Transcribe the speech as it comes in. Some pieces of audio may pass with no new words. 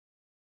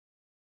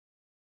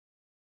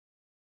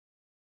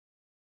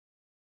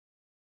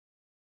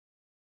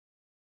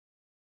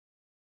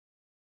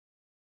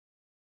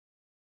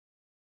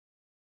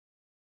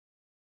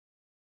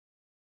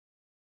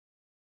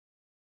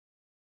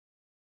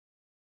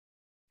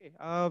Okay,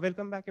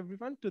 welcome back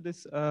everyone to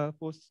this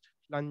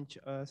post-lunch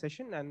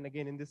session. And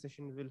again, in this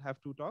session, we'll have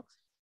two talks.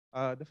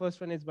 The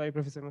first one is by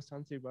Professor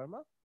Mustansir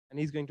Barma, and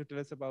he's going to tell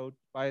us about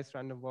biased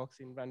random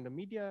walks in random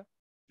media,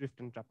 drift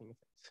and trapping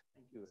effects.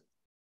 Thank you.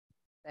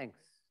 Thanks.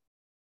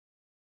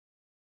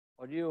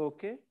 Audio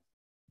okay?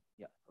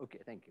 Yeah, okay,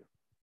 thank you.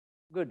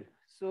 Good.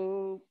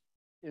 So,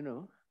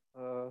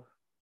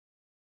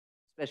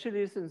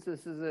 especially since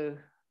this is a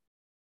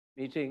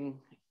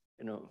meeting,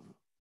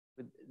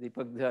 with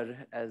Deepak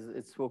Dhar as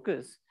its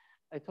focus,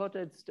 I thought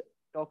I'd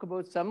talk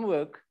about some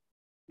work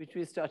which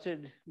we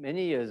started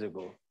many years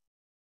ago.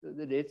 So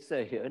the dates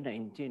are here,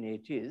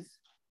 1980s,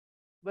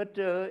 but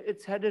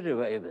it's had a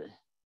revival.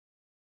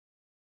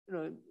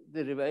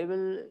 The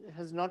revival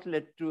has not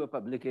led to a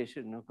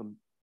publication,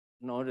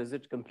 nor is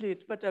it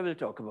complete, but I will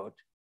talk about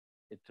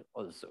it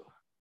also.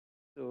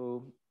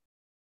 So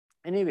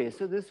anyway,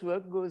 so this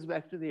work goes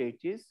back to the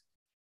 80s.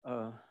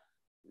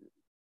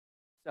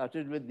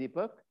 Started with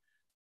Deepak.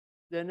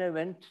 Then I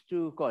went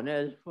to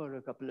Cornell for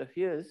a couple of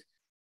years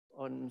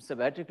on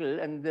sabbatical,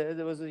 and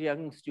there was a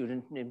young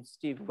student named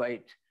Steve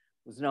White,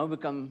 who's now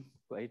become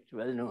quite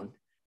well known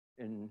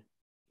in,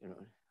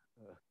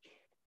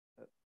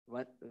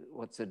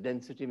 what's a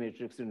density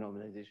matrix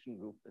renormalization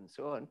group and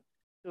so on.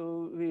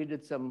 So we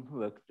did some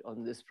work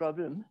on this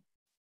problem.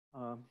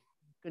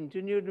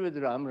 Continued with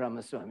Ram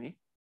Ramaswamy,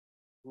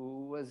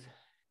 who was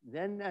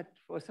then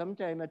for some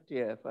time at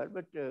TIFR,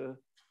 but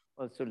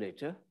also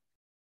later.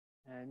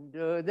 And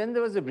then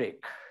there was a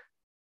break.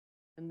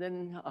 And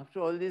then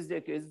after all these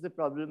decades, the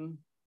problem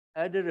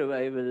had a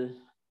revival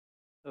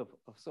of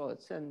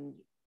sorts, and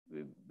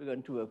we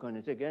began to work on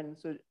it again.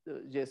 So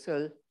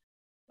Jaisal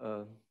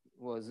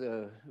was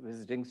a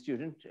visiting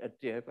student at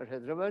TIFR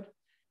Hyderabad,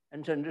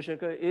 and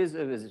Chandrasekhar is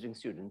a visiting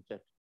student at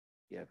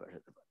TIFR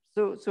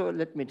Hyderabad. So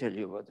let me tell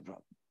you about the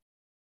problem.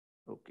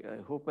 Okay,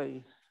 I hope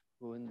I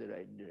go in the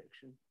right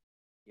direction.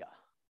 Yeah.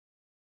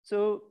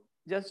 So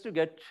just to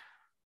get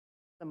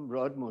some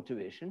broad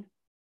motivation,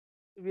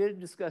 we are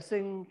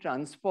discussing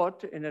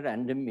transport in a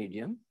random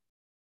medium.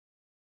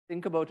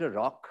 Think about a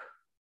rock.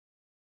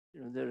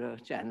 There are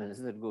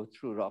channels that go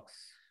through rocks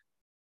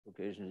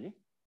occasionally.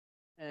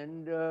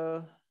 And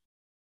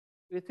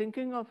we're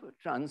thinking of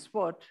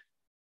transport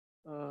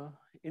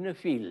in a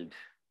field.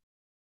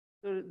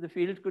 So the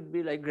field could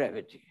be like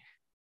gravity.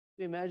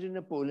 So imagine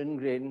a pollen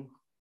grain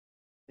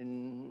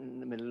in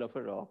the middle of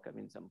a rock,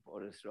 some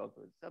porous rock,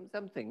 or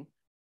something.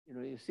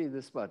 You see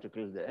this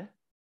particle there.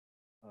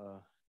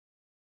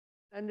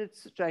 And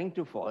it's trying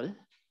to fall.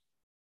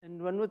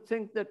 And one would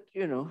think that,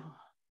 in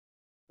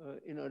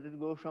order to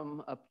go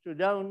from up to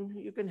down,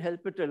 you can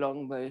help it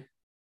along by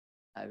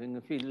having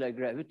a field like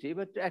gravity,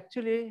 but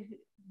actually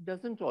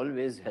doesn't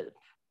always help.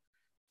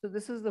 So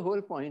this is the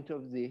whole point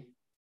of the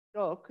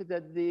talk,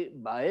 that the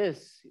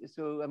bias,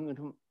 so I'm going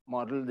to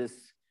model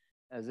this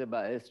as a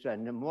biased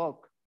random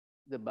walk.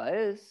 The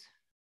bias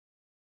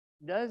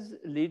does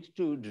lead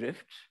to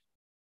drift,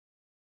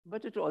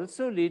 but it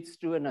also leads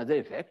to another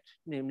effect,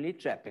 namely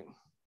trapping.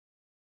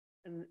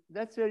 And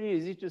that's very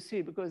easy to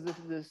see, because if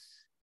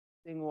this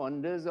thing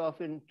wanders off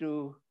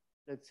into,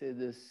 let's say,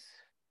 this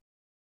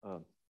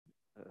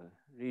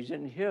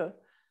region here,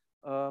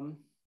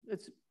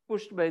 it's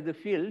pushed by the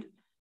field,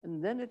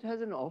 and then it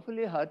has an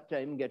awfully hard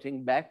time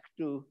getting back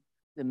to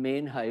the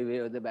main highway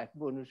or the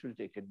backbone, which will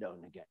take it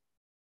down again.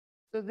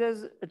 So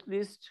there's at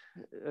least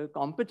a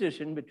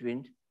competition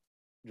between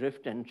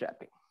drift and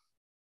trapping.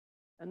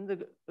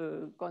 And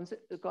the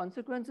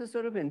consequence is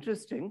sort of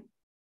interesting,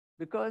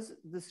 because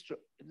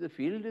the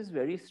field is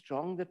very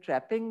strong. The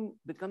trapping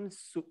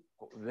becomes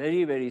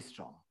very, very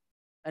strong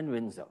and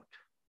wins out.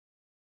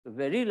 So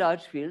very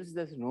large fields,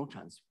 there's no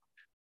transport.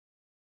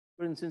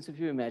 For instance, if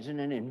you imagine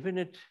an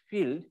infinite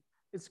field,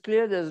 it's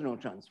clear there's no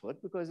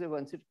transport, because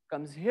once it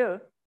comes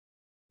here,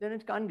 then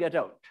it can't get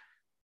out.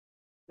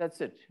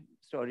 That's it,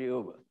 story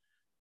over.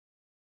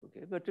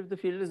 Okay, but if the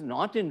field is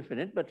not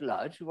infinite but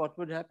large, what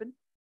would happen?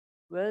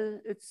 Well,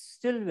 it's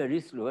still very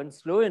slow, and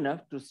slow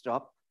enough to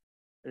stop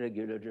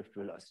regular drift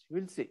velocity.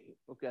 We'll see.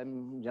 Okay,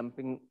 I'm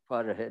jumping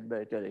far ahead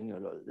by telling you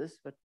all this,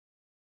 but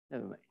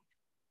never mind.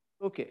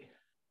 Okay,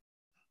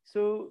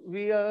 so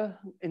we are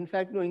in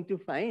fact going to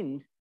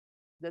find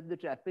that the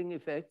trapping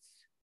effects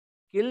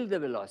kill the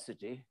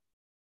velocity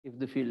if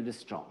the field is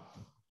strong.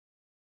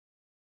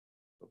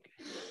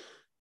 Okay.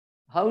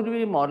 How do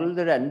we model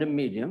the random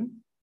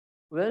medium?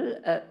 Well,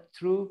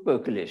 through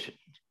percolation.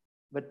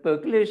 But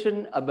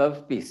percolation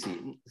above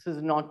PC. This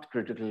is not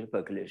critical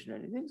percolation or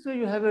anything. So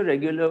you have a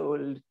regular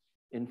old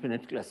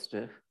infinite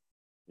cluster,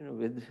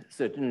 with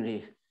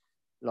certainly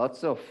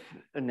lots of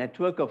a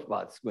network of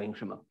paths going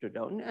from up to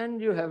down, and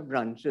you have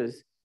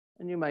branches,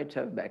 and you might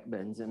have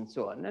backbends and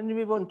so on. And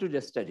we want to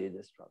just study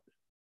this problem.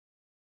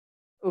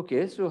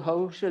 Okay, so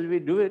how shall we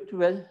do it?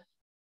 Well,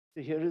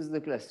 so here is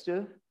the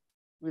cluster.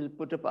 We'll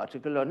put a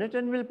particle on it,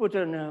 and we'll put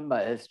on a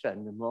biased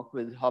random walk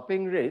with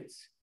hopping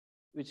rates,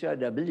 which are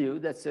W,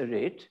 that's a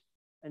rate,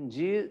 and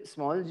G,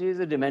 small g is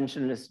a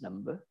dimensionless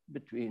number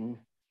between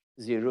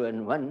 0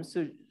 and 1.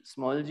 So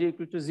small g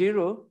equal to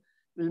 0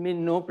 will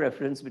mean no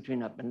preference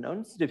between up and down,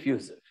 it's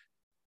diffusive.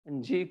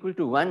 And G equal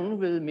to 1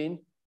 will mean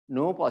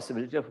no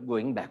possibility of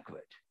going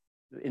backward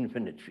to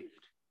infinite field.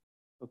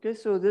 Okay,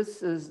 so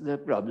this is the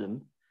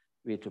problem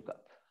we took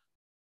up.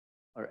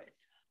 All right.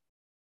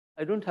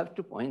 I don't have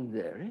to point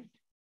there,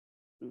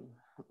 right?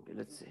 Okay,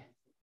 let's see.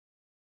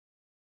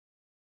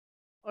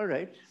 All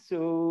right,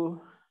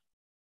 so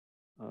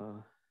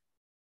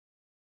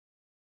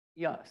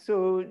yeah,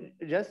 so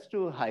just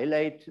to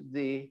highlight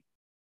the,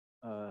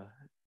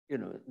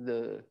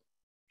 the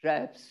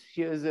traps,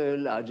 here's a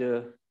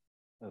larger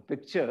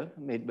picture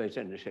made by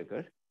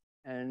Chandrasekhar.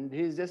 And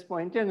he's just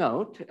pointing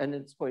out, and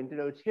it's pointed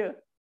out here,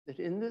 that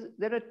in this,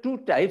 there are two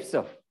types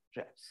of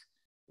traps.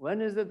 One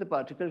is that the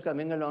particle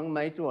coming along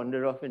might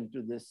wander off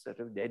into this sort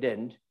of dead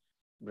end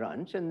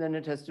branch, and then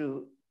it has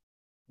to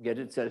get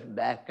itself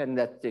back, and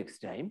that takes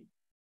time.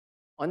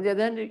 On the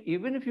other hand,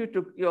 even if you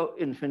took your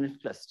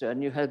infinite cluster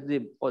and you had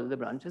all the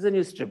branches and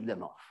you strip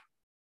them off,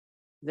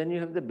 then you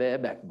have the bare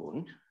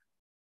backbone.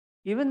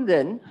 Even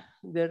then,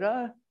 there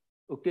are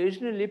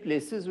occasionally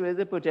places where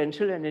the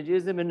potential energy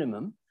is the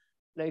minimum,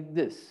 like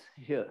this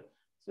here.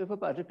 So if a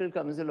particle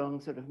comes along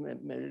sort of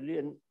merrily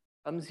and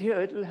comes here,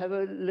 it will have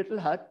a little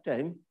hard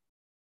time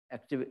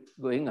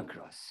going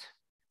across.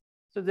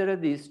 So there are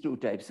these two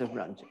types of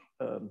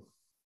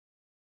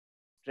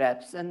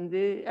traps, and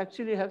they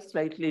actually have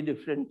slightly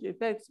different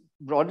effects,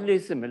 broadly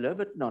similar,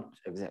 but not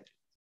exactly.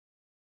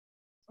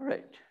 All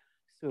right,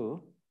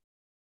 so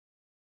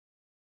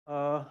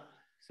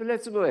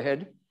let's go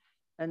ahead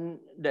and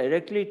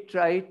directly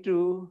try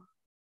to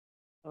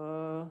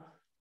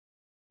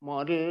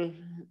model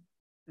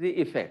the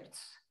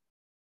effects.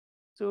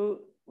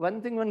 So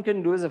one thing one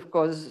can do is, of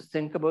course,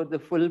 think about the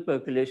full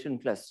percolation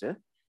cluster.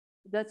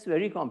 That's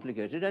very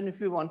complicated. And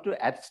if you want to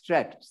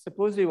abstract,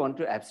 suppose we want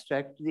to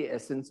abstract the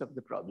essence of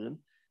the problem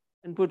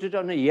and put it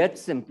on a yet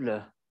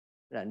simpler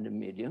random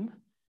medium.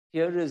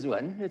 Here is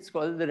one. It's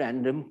called the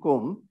random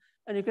comb.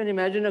 And you can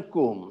imagine a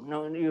comb.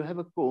 Now, you have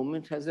a comb.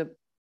 It has a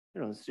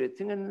straight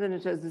thing, and then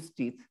it has this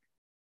teeth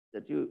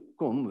that you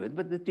comb with,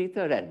 but the teeth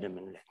are random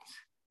in length.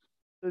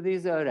 So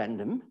these are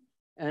random.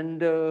 And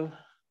the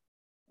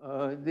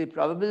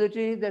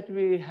probability that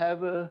we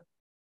have a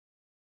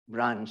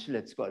branch,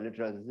 let's call it,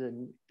 rather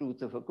than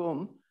tooth of a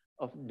comb,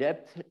 of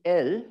depth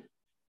L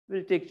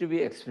will take to be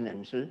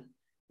exponentially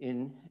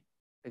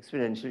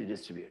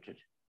distributed.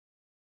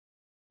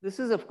 This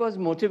is, of course,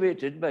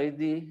 motivated by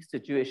the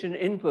situation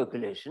in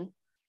percolation,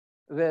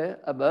 where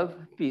above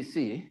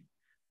PC,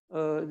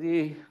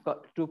 the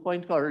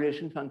 2-point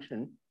correlation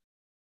function,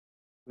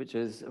 which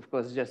is, of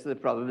course, just the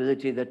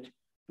probability that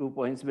 2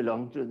 points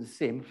belong to the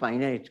same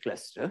finite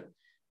cluster,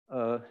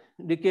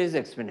 decays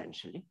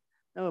exponentially.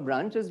 Now, a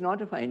branch is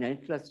not a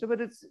finite cluster,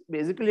 but it's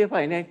basically a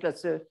finite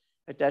cluster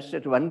attached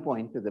at 1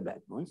 point to the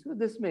backbone. So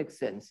this makes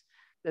sense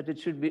that it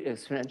should be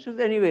exponential.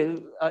 Anyway,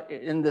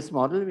 in this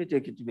model, we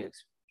take it to be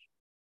exponential.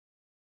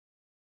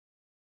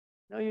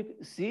 Now, you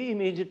see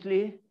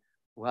immediately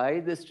why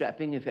this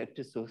trapping effect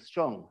is so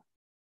strong.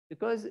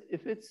 Because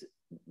if it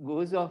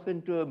goes off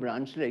into a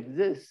branch like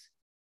this,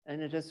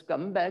 and it has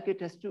come back,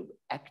 it has to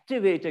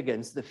activate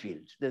against the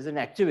field. There's an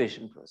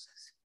activation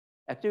process.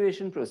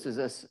 Activation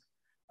processes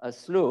are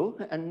slow,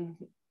 and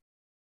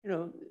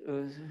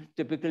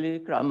typically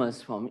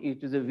Kramer's form, e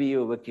to the v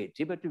over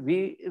kt, but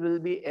v will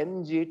be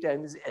mg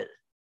times L.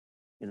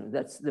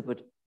 That's the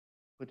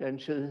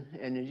potential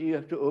energy you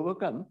have to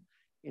overcome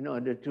in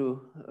order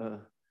to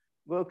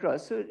go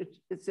across. So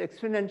it's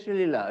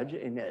exponentially large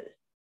in L.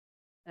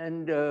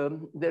 And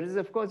there is,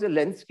 of course, a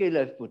length scale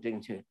I've put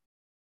in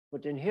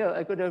here.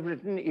 I could have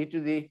written e to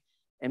the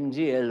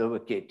mgl over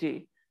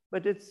kt,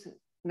 but it's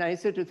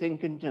nicer to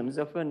think in terms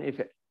of an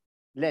effect.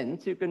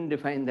 Length, you can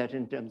define that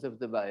in terms of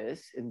the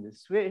bias in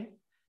this way.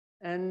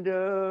 And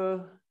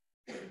so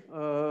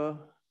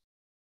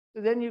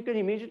then you can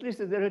immediately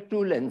say there are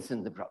two lengths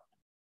in the problem.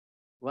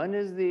 One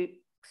is the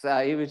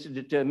psi, which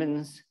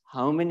determines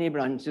how many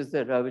branches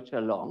there are which are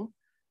long.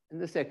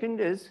 And the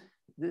second is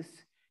this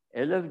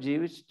L of G,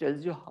 which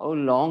tells you how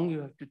long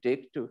you have to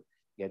take to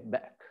get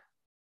back.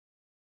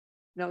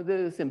 Now,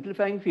 the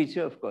simplifying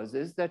feature, of course,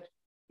 is that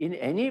in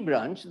any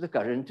branch, the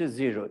current is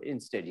 0 in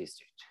steady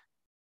state.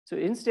 So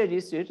in steady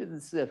state,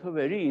 it's therefore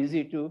very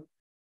easy to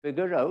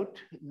figure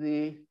out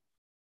the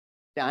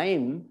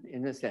time,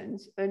 in a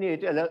sense.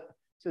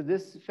 So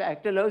this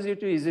fact allows you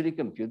to easily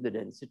compute the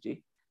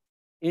density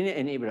in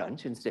any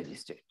branch in steady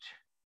state,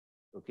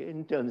 okay,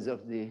 in terms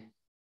of the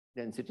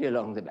density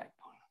along the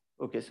backbone.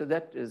 Okay, so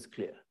that is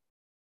clear.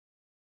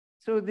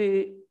 So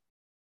the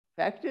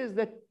fact is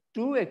that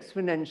two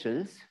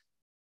exponentials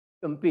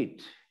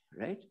compete,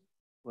 right?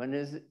 One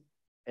is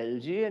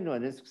Lg and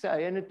one is psi.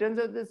 And it turns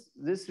out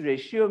this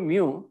ratio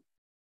mu,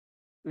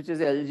 which is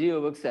Lg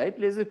over psi,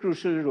 plays a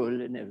crucial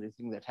role in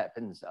everything that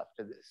happens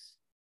after this.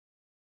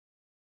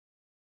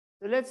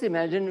 So let's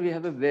imagine we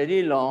have a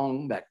very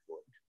long backbone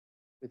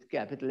with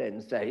capital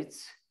N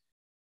sites.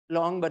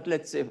 Long, but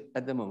let's say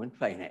at the moment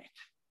finite.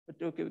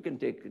 But okay, we can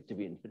take it to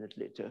be infinite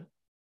later.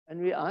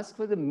 And we ask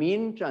for the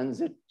mean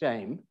transit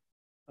time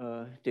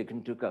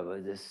taken to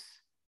cover this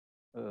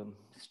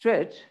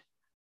stretch,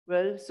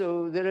 well,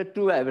 so there are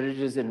two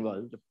averages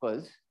involved, of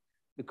course,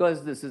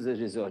 because this is a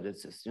disordered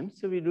system.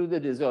 So we do the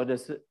disorder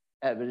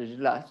average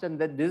last, and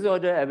that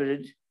disorder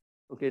average,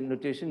 okay,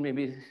 notation may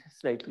be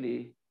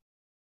slightly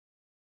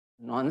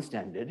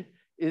non-standard,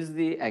 is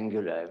the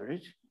angular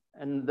average,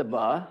 and the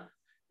bar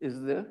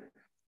is the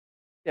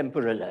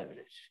temporal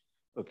average.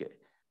 Okay.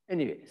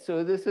 Anyway,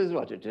 so this is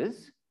what it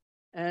is.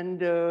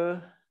 And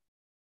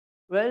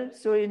well,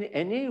 so in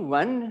any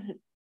one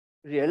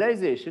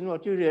realization,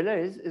 what you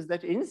realize is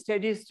that in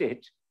steady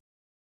state,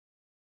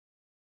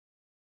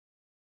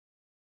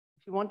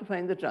 if you want to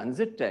find the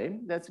transit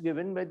time, that's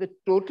given by the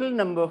total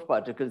number of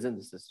particles in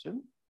the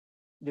system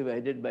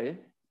divided by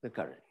the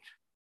current.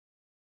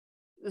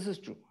 This is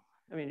true.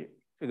 I mean,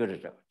 figure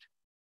it out.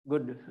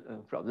 Good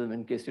problem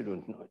in case you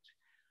don't know it.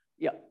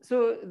 Yeah,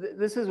 so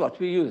this is what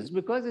we use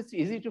because it's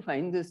easy to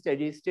find the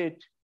steady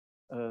state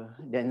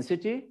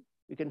density.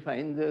 We can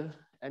find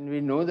and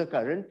we know the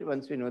current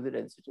once we know the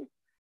density.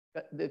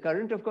 The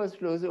current, of course,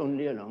 flows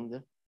only along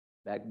the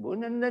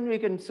backbone, and then we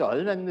can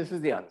solve, and this is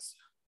the answer.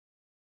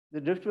 The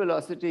drift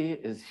velocity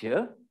is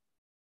here,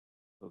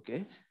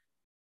 okay?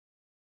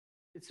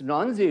 It's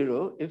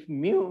non-zero if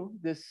mu,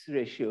 this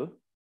ratio,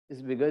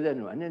 is bigger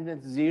than 1, and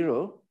it's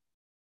 0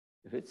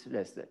 if it's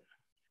less than 1.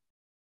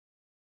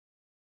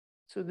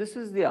 So this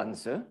is the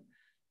answer.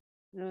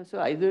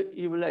 So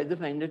you will either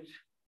find it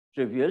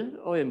trivial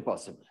or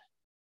impossible.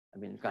 I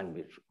mean, it can't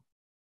be true.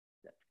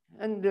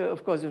 And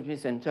of course, if we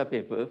sent our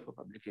paper for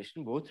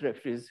publication, both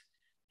referees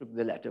took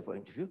the latter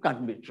point of view.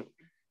 Can't be true,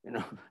 you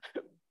know.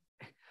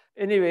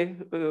 Anyway,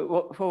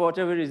 for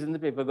whatever reason, the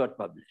paper got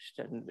published,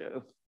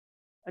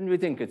 and we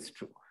think it's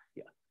true.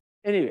 Yeah.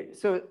 Anyway,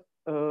 so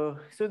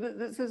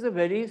this is a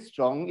very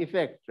strong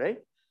effect, right?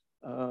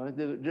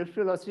 The drift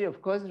velocity,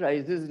 of course,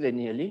 rises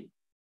linearly.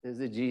 There's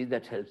a G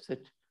that helps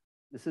it.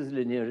 This is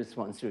linear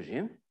response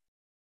regime.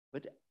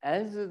 But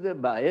as the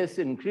bias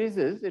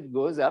increases, it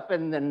goes up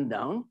and then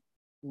down,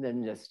 and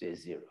then just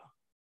stays 0.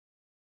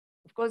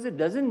 Of course, it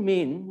doesn't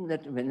mean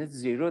that when it's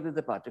 0, that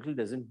the particle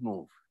doesn't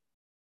move.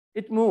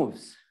 It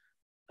moves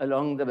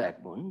along the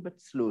backbone, but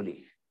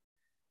slowly.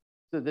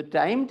 So the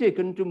time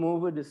taken to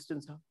move a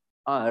distance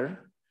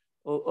r,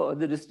 or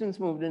the distance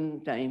moved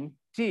in time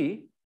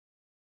t,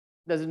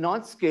 does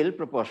not scale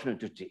proportional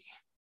to t.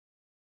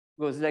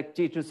 It goes like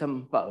t to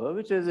some power,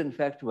 which is in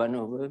fact 1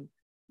 over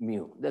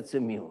mu. That's a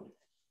mu.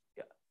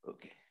 Yeah,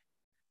 okay.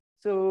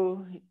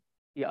 So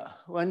yeah,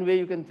 one way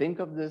you can think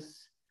of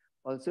this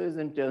also is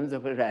in terms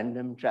of a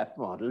random trap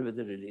model with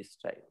a release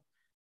time,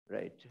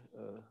 right?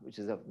 Which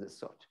is of this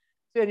sort.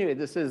 So anyway,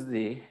 this is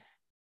the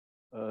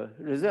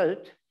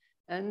result.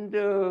 And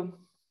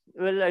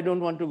well, I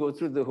don't want to go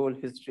through the whole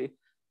history.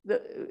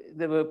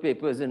 There were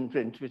papers in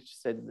print which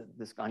said that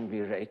this can't be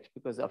right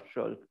because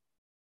after all,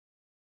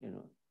 you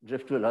know,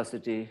 drift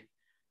velocity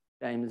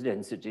times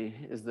density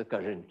is the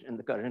current, and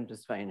the current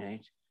is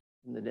finite,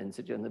 and the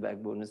density on the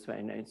backbone is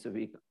finite. So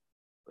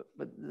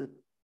but the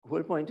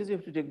whole point is you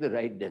have to take the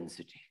right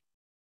density,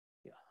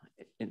 yeah,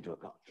 into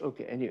account.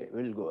 Okay, anyway,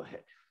 we'll go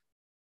ahead.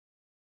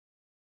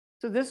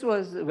 So this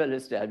was well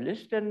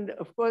established. And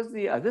of course,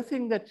 the other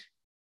thing that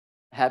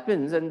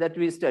happens, and that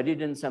we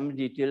studied in some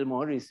detail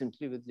more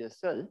recently with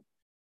Yasal,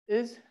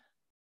 is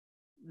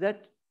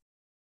that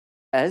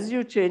as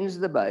you change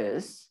the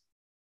bias,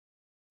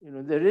 you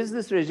know, there is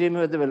this regime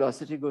where the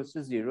velocity goes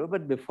to 0,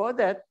 but before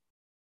that,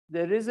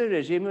 there is a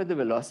regime where the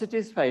velocity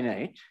is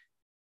finite,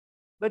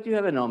 but you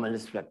have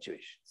anomalous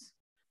fluctuations.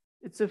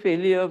 It's a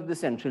failure of the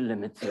central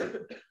limit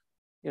theorem.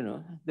 You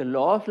know, the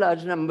law of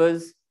large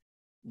numbers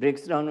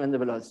breaks down when the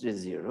velocity is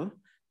 0.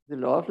 The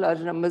law of large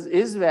numbers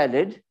is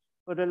valid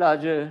for a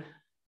larger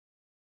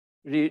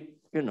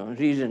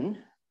region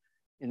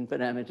in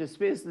parameter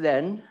space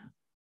than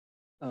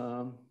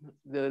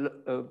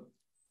the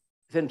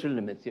central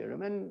limit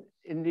theorem. And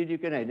indeed, you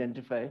can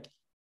identify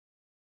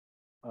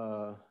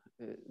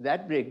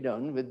that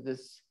breakdown with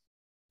this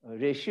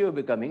ratio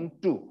becoming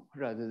 2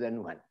 rather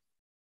than 1.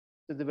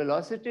 So the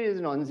velocity is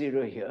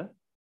non-zero here,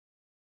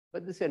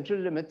 but the central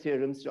limit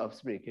theorem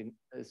stops working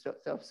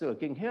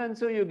here. And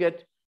so you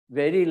get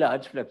very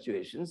large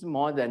fluctuations,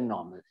 more than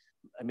normal.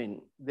 I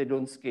mean, they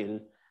don't scale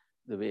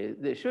the way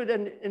they should.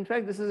 And in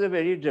fact, this is a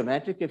very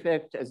dramatic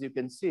effect, as you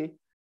can see.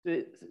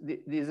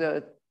 These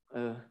are,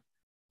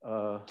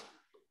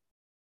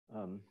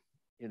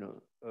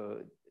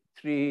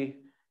 three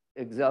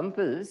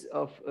examples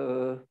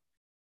of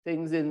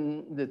things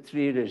in the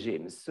three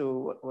regimes.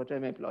 So what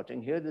am I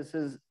plotting here? This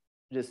is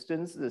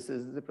distance. This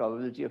is the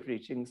probability of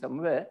reaching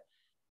somewhere.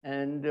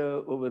 And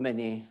over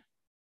many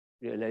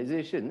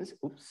realizations,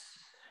 oops,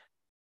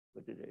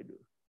 what did I do?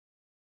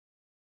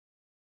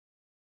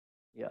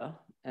 Yeah,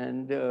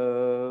 and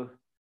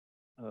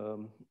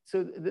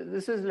so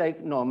this is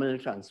like normal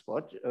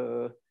transport.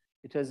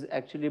 It has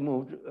actually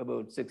moved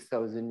about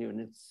 6,000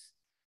 units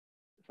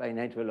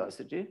finite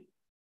velocity.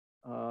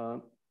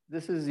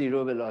 This is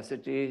 0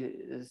 velocity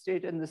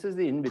state, and this is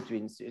the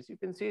in-between states. You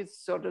can see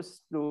it's sort of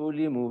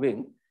slowly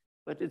moving,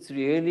 but it's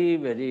really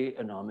very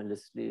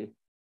anomalously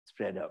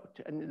spread out.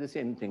 And the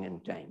same thing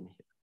in time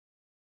here.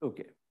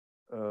 Okay.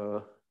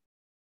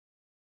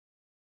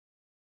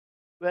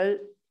 Well,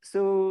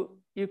 so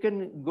you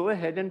can go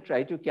ahead and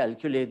try to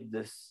calculate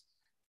this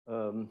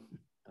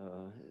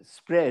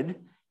spread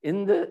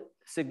in the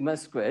sigma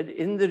squared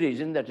in the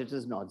region that it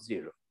is not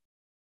zero.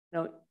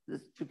 Now,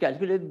 to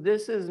calculate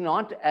this is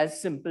not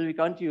as simple. We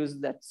can't use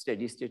that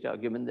steady state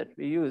argument that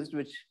we used,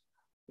 which,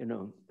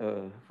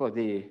 for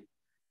the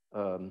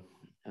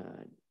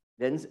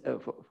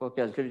for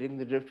calculating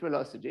the drift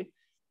velocity.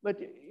 But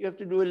you have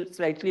to do a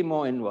slightly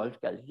more involved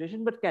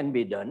calculation, but can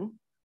be done.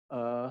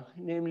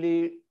 Namely,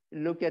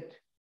 look at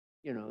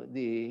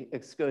the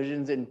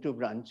excursions into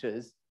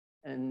branches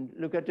and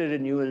look at a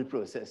renewal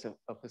process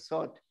of a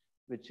sort,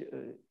 which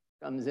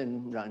comes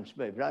in branch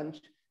by branch,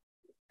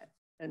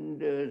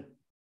 and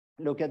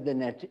look at the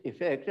net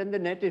effect. And the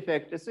net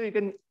effect, so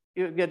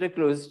you get a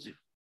closed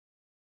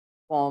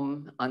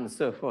form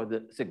answer for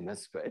the sigma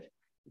squared,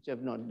 which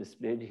I've not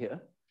displayed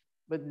here.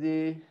 But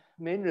the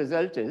main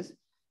result is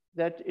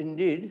that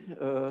indeed,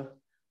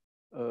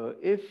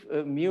 if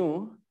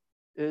mu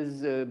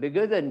is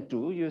bigger than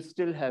 2, you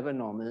still have a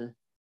normal.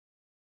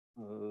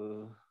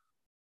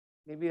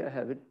 Maybe I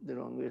have it the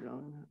wrong way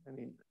around. I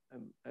mean,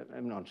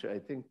 I'm not sure. I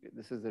think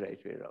this is the right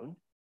way around.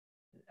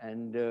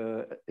 And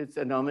it's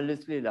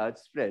anomalously large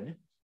spread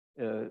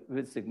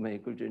with sigma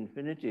equal to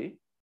infinity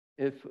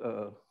if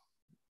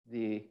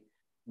the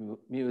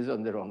mu is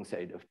on the wrong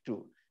side of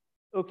 2.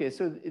 Okay,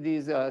 so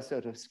these are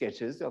sort of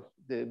sketches of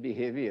the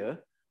behavior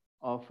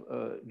of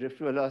drift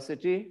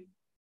velocity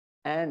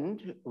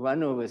and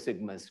 1 over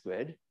sigma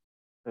squared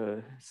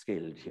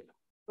scaled here.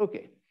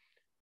 Okay,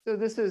 so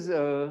this is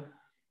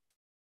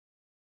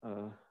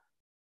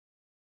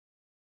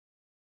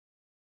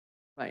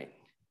fine.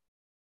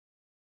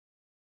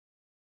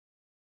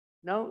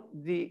 Now,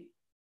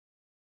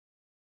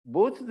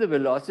 both the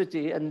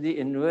velocity and the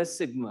inverse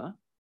sigma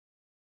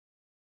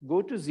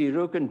go to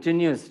 0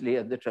 continuously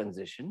at the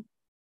transition.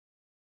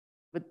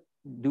 But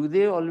do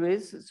they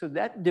always? So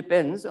that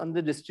depends on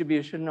the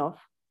distribution of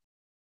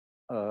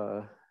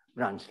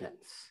branch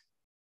lengths.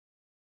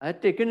 I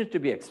had taken it to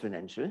be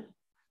exponential,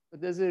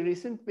 but there's a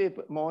recent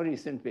paper, more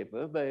recent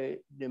paper by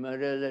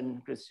Demarel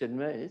and Christian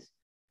Weiss,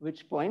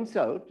 which points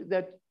out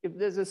that if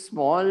there's a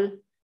small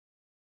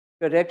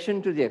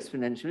correction to the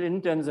exponential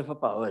in terms of a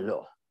power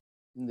law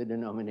in the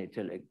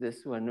denominator like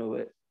this, 1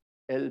 over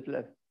L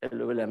plus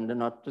L over lambda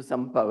naught to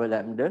some power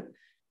lambda,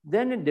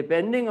 then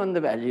depending on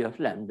the value of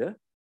lambda,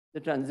 the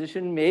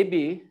transition may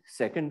be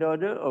second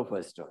order or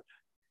first order.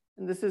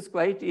 And this is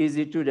quite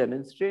easy to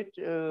demonstrate.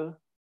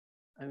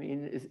 I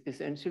mean,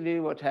 essentially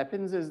what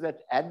happens is that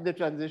at the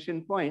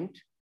transition point,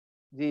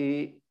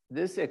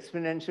 this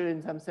exponential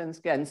in some sense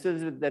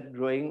cancels with that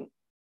growing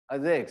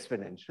other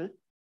exponential,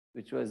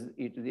 which was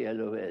e to the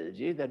L over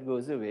Lg, that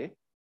goes away.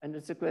 And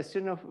it's a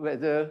question of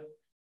whether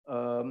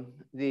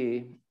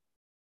the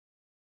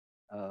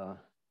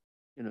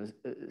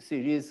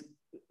series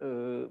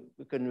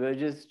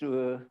converges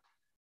to a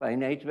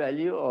finite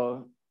value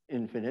or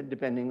infinite,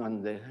 depending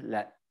on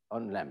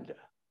lambda.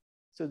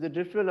 So the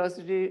drift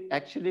velocity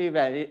actually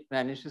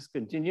vanishes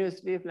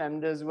continuously if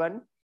lambda is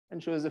 1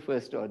 and shows a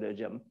first order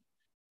jump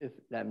if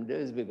lambda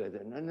is bigger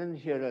than. And then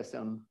here are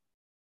some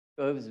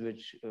curves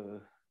which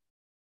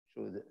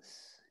show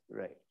this,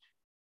 right?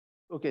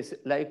 Okay, so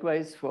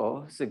likewise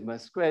for sigma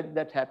squared,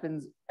 that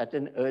happens at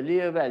an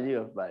earlier value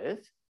of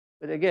bias.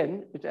 But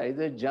again, it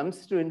either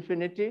jumps to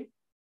infinity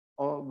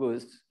or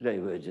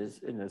diverges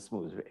in a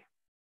smooth way.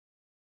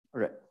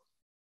 All right.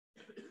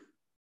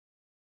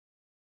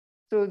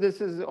 So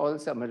this is all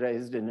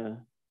summarized in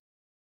a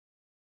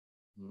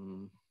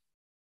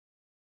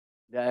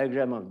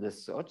diagram of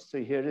this sort. So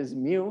here is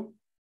mu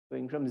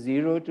going from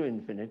 0 to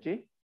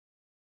infinity.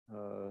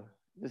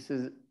 This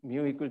is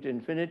mu equal to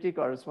infinity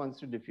corresponds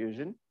to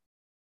diffusion.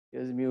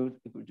 Here's mu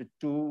equal to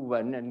 2,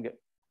 1, and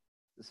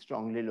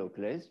strongly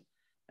localized,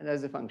 and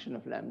as a function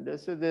of lambda.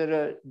 So there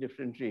are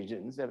different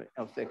regions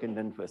of second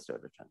and first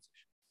order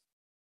transition.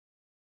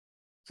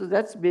 So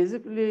that's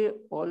basically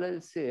all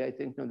I'll say. I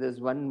think there's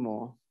one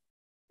more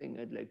thing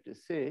I'd like to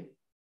say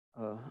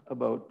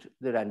about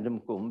the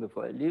random comb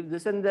before I leave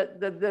this, and that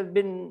there have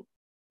been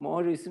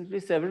more recently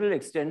several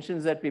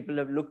extensions that people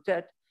have looked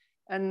at,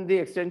 and the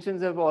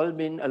extensions have all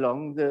been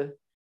along the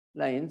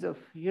lines of,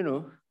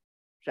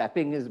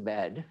 trapping is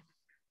bad.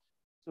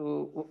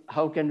 So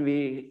how can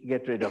we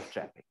get rid of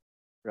trapping,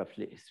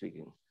 roughly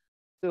speaking?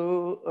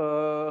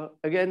 So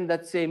again,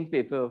 that same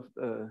paper of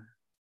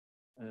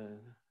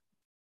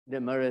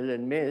Demarel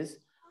and Mays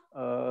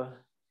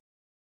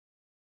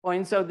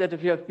points out that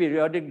if you have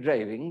periodic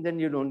driving, then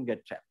you don't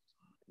get trapped,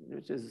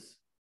 which is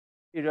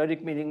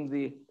periodic meaning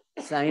the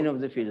sign of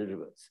the field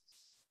reverses.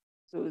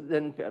 So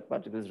then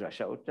particles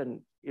rush out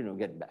and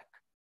get back.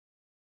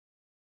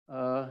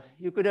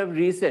 You could have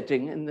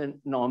resetting in the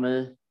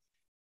normal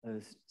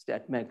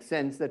StatMax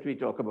sense that we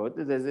talk about.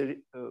 There's a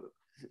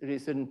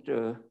recent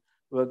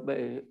work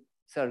by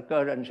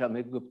Sarkar and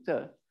Shamik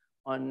Gupta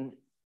on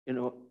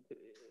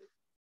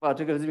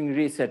particles being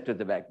reset to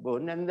the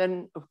backbone, and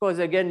then of course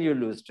again you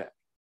lose track.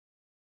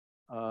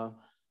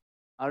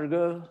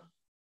 Arga,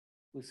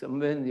 who's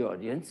somewhere in the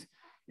audience,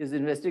 is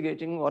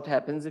investigating what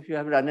happens if you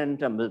have run and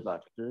tumble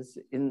particles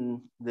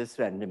in this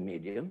random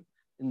medium,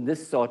 in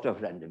this sort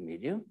of random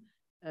medium.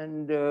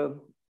 And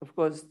of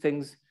course,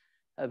 things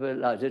have a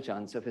larger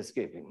chance of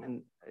escaping,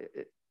 and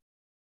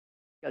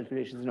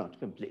calculation is not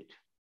complete.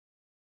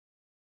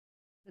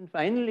 And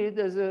finally,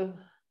 there's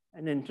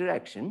an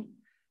interaction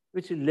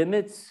which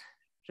limits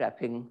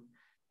trapping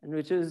and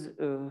which is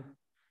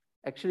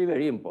actually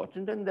very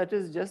important, and that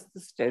is just the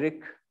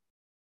steric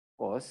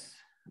force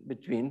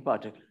between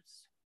particles.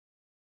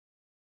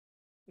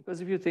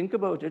 Because if you think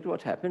about it,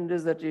 what happened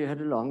is that you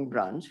had a long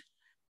branch,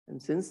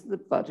 and since the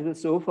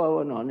particles so far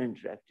were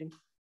non-interacting,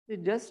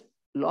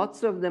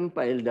 lots of them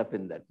piled up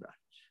in that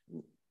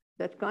branch.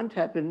 That can't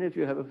happen if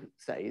you have a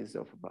size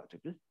of a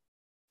particle.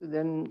 So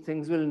then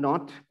things will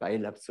not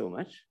pile up so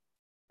much,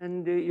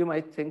 and you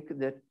might think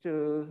that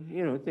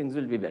things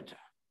will be better.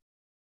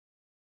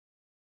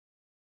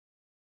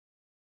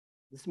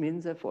 This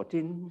means I have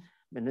 14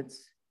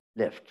 minutes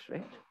left,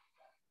 right?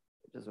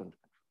 I just want to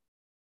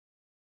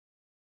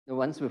confirm.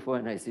 Once before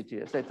in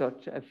ICTS, I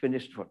thought I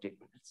finished 14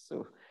 minutes,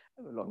 so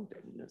I have a long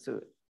time. So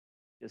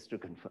just to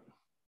confirm.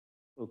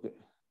 Okay.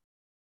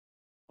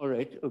 All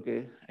right,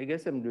 okay. I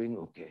guess I'm doing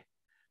okay.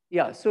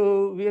 Yeah,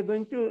 so we are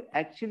going to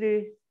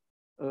actually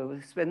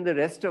spend the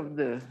rest of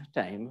the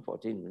time,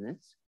 14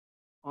 minutes,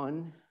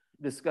 on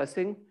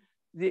discussing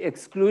the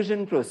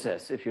exclusion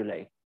process, if you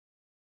like,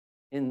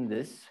 in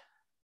this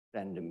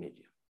random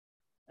medium.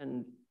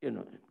 And,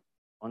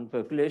 on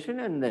percolation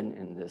and then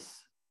in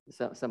this,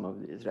 some of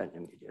these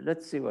random media.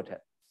 Let's see what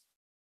happens.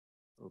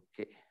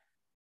 Okay.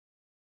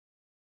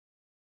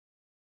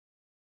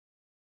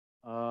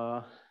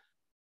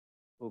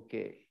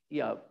 Okay,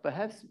 yeah,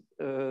 perhaps,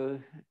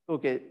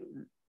 okay,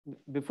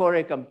 before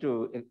I come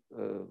to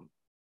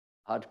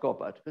hardcore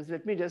particles,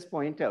 let me just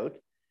point out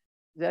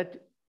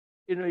that,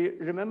 you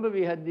remember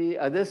we had the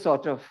other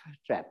sort of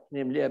trap,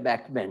 namely a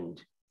backbend,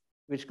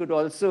 which could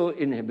also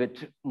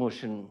inhibit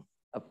motion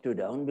up to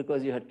down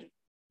because you had to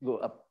go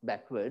up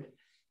backward.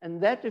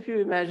 And that, if you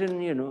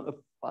imagine, a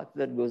path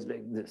that goes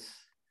like this,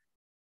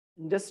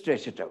 just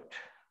stretch it out.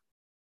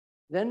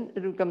 Then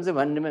it becomes a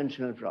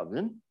one-dimensional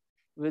problem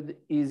with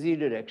easy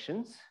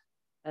directions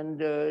and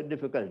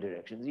difficult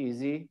directions,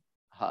 easy,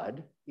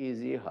 hard,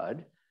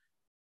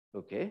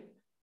 okay?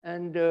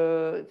 And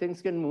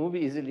things can move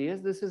easily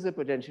as this is a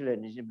potential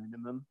energy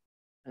minimum,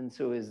 and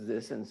so is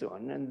this, and so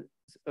on.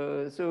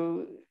 And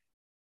so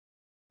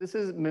this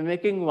is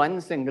mimicking one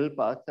single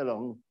path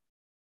along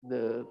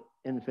the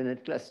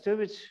infinite cluster,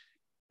 which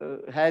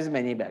has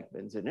many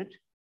backbends in it.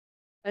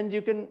 And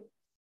you can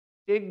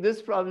take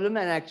this problem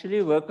and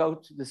actually work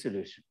out the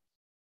solution.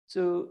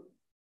 So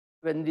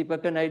when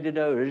Deepak and I did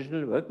our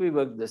original work, we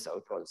worked this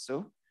out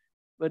also.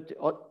 But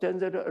it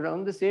turns out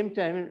around the same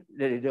time,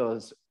 Derrida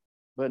also,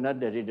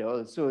 Bernard Derrida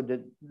also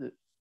did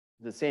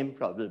the same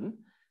problem.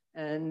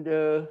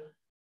 And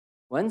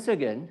once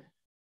again,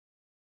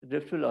 the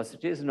drift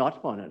velocity is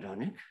not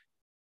monotonic.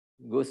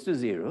 It goes to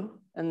zero,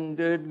 and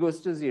it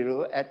goes to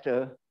zero at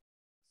a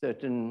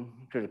certain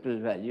critical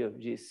value of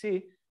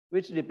GC,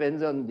 which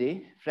depends on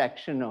the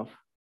fraction of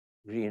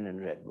green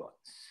and red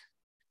bonds.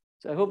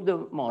 So I hope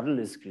the model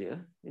is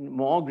clear. In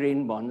more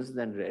green bonds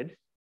than red.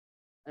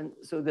 And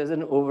so there's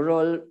an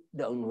overall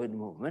downward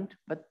movement,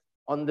 but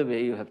on the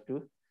way you have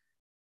to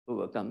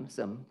overcome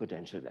some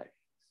potential values.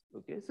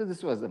 Okay, so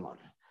this was the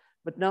model.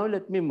 But now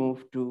let me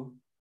move to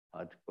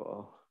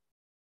hardcore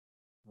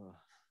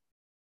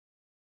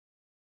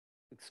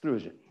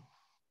exclusion.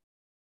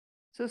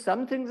 So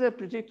some things are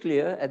pretty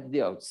clear at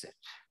the outset,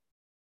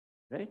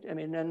 right? I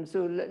mean, and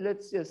so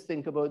let's just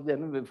think about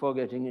them before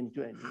getting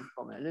into any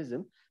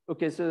formalism.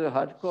 Okay, so the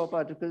hardcore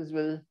particles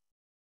will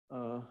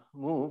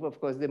move. Of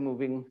course, they're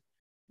moving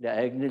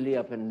diagonally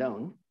up and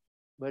down,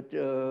 but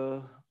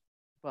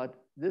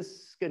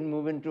this can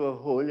move into a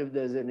hole if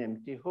there's an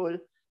empty hole.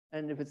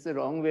 And if it's the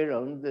wrong way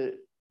around,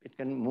 it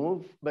can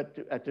move, but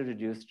at a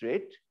reduced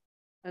rate.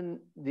 And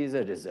these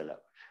are disallowed.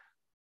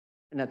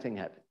 Nothing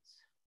happens.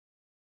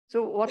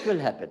 So what will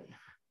happen?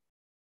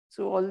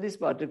 So all these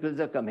particles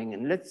are coming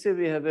in. Let's say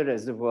we have a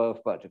reservoir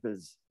of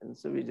particles. And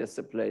so we just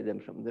supply them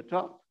from the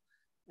top.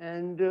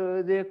 And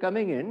they're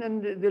coming in,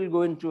 and they'll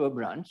go into a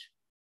branch.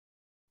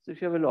 So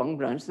if you have a long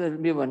branch, there'll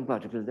be one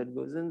particle that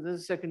goes in,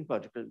 there's a second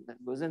particle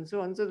that goes in,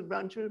 so on. So the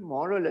branch will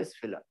more or less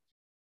fill up.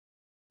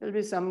 There'll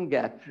be some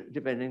gap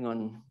depending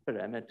on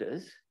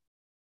parameters.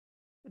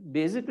 But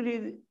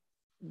basically,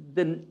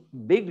 the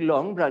big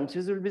long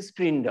branches will be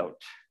screened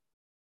out.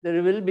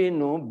 There will be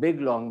no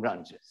big long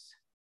branches.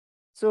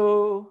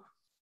 So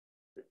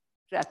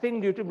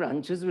trapping due to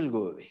branches will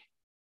go away,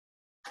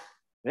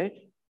 right?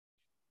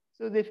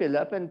 So they fill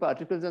up, and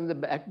particles on the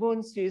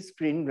backbone stay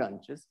screened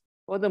branches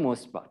for the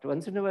most part.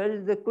 Once in a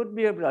while, there could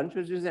be a branch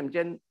which is empty,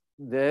 and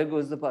there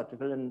goes the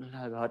particle, and it'll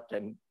have a hard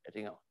time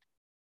getting out.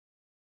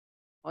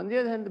 On the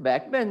other hand, the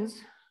backbends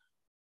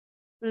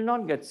will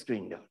not get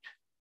screened out.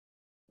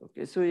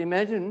 Okay, so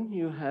imagine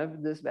you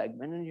have this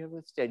backbend, and you have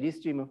a steady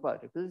stream of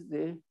particles.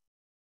 They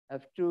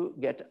have to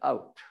get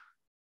out.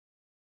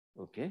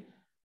 Okay.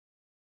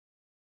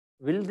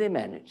 Will they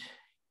manage?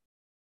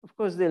 Of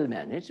course, they'll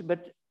manage,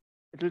 but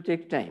it will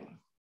take time.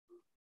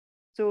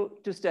 So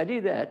to study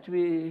that,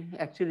 we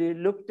actually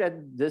looked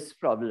at this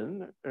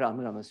problem,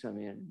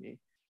 Ramaswamy and me,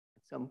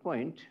 at some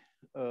point,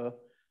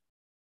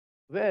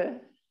 where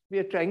we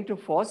are trying to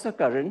force a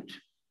current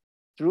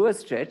through a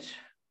stretch,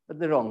 but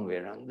the wrong way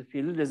around. The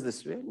field is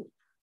this way,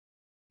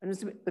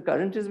 and the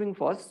current is being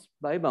forced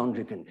by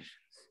boundary conditions.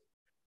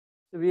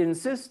 So we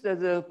insist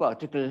there's a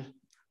particle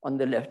on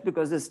the left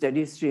because there's a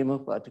steady stream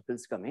of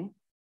particles coming.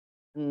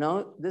 And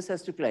now this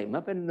has to climb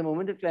up, and the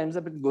moment it climbs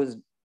up, it goes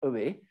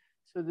away.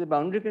 So the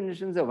boundary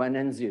conditions are 1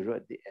 and 0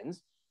 at the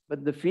ends,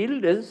 but the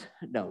field is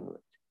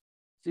downward.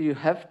 So you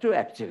have to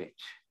activate.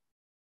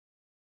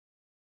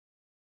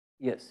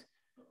 Yes.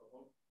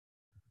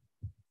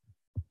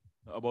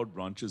 About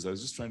branches, I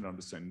was just trying to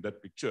understand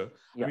that picture.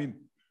 Yeah. I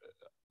mean,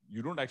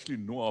 you don't actually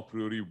know a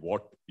priori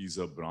what is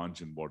a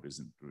branch and what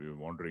isn't. You're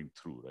wandering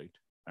through, right?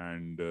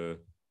 And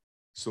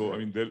so, I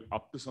mean,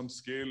 up to some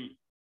scale,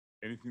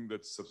 anything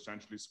that's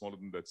substantially smaller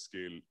than that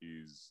scale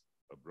is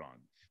a branch,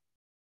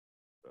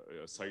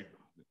 a side.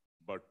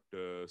 But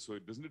so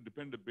doesn't it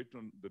depend a bit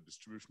on the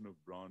distribution of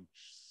branch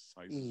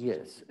sizes?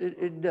 Yes,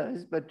 it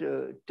does. But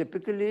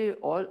typically,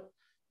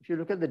 if you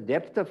look at the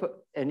depth of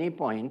any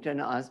point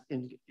and ask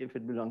if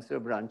it belongs to a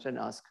branch and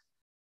ask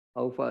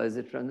how far is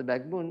it from the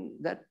backbone,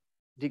 that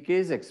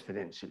decays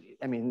exponentially.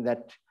 I mean,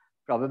 that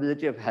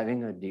probability of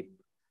having a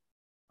deep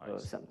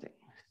something.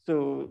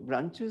 So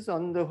branches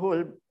on the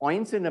whole,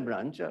 points in a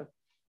branch are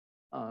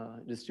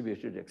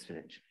distributed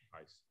exponentially.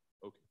 Nice.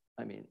 Okay.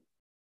 I mean,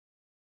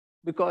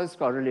 because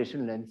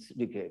correlation lengths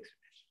decay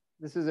exponentially.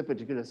 This is a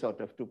particular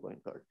sort of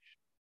two-point correlation.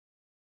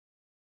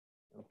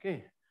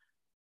 Okay.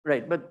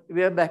 Right, but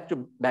we are back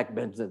to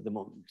backbends at the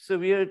moment. So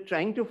we are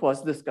trying to force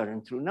this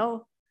current through.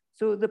 Now,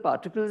 so the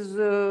particles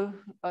are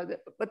there,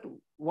 but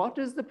what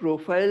is the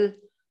profile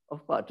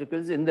of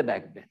particles in the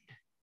backbend?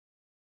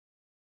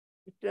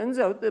 It turns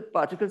out the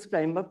particles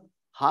climb up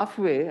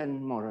halfway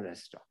and more or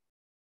less stop.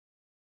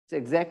 It's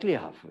exactly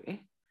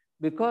halfway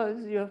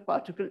because you have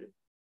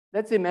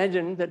let's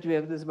imagine that we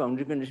have this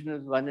boundary condition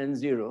of 1 and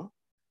 0.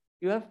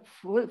 You have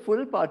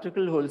full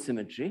particle hole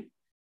symmetry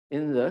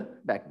in the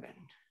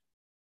backbend.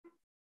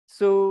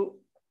 So,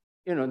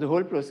 you know, the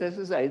whole process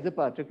is either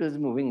particles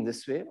moving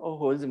this way or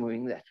holes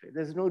moving that way.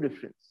 There's no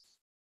difference.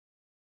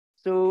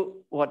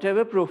 So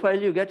whatever profile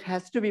you get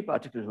has to be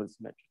particle hole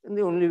symmetric, and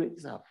the only way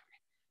is halfway.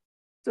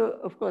 So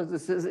of course,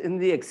 this is in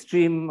the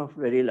extreme of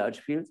very large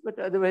fields, but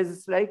otherwise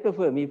it's like a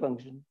Fermi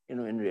function, you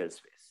know, in real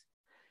space.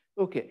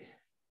 Okay.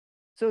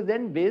 So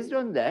then based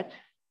on that,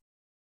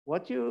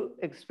 what you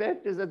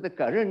expect is that the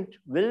current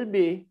will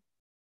be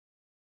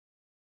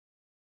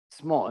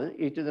small,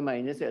 e to the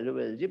minus L over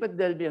Lg, but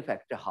there'll be a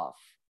factor half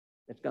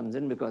that comes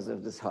in because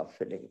of this half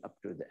filling up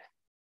to there.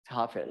 It's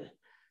half L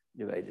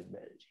divided by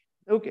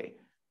Lg. Okay,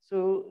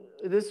 so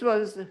this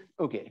was,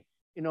 okay.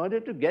 In order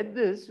to get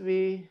this,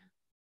 we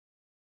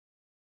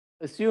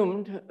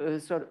assumed a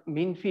sort of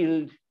mean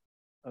field,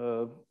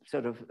 what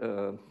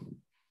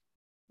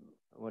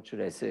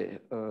should I say,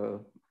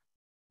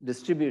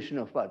 distribution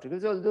of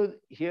particles. Although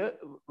here,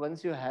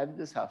 once you have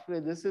this halfway,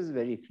 this is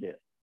very clear.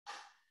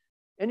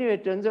 Anyway,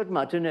 it turns out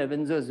Martin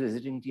Evans was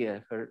visiting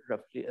TIFR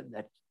roughly at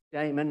that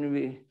time, and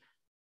we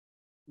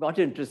got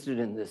interested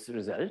in this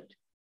result.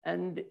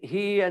 And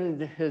he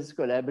and his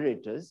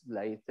collaborators,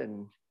 Blythe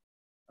and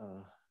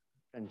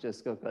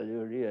Francesco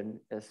Cagliari and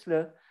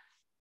Essler,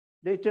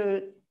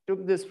 later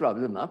took this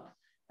problem up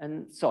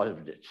and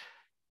solved it.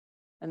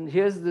 And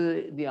here's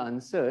the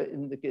answer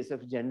in the case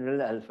of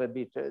general alpha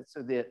beta.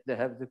 So they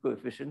have the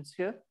coefficients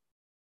here.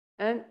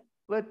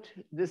 But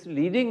this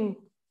leading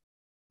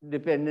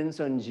dependence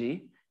on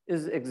G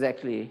is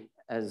exactly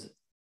as,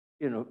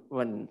 you know,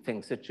 one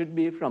thinks it should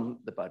be from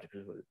the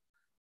particle hole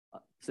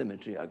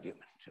symmetry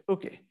argument.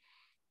 Okay.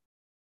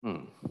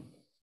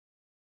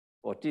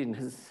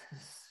 14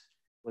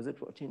 was it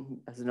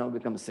 14? Has now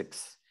become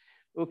 6.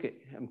 Okay,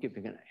 I'm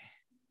keeping an eye.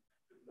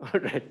 All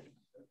right.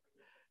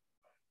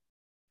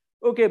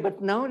 Okay,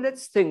 but now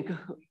let's think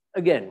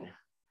again.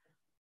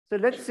 So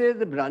let's say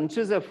the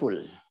branches are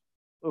full.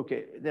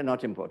 Okay, they're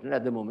not important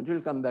at the moment.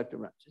 We'll come back to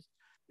branches.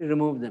 We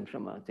remove them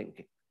from our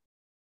thinking.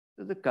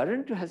 So the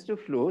current has to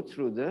flow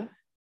through the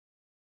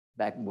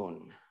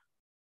backbone.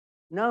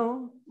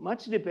 Now,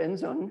 much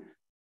depends on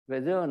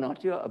whether or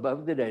not you're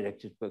above the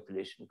directed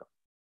percolation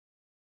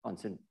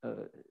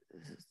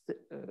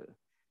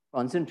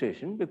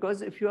concentration,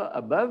 because if you're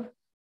above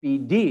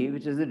PD,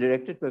 which is the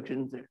directed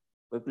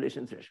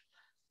percolation threshold,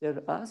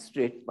 there are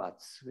straight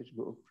paths which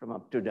go from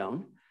up to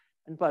down,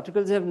 and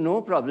particles have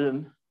no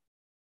problem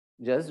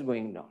just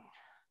going down.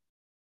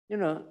 You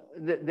know,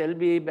 there'll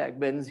be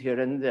backbends here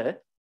and there.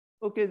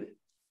 Okay,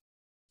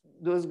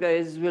 those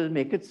guys will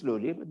make it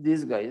slowly, but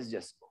these guys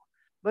just go.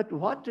 But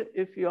what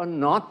if you're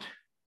not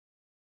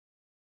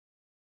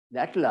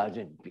that large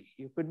in P?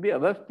 You could be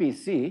above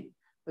PC,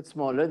 but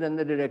smaller than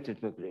the directed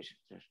percolation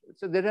threshold.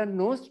 So there are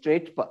no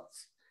straight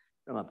paths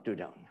from up to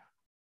down.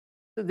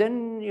 So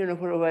then,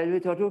 for a while we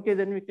thought, okay,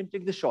 then we can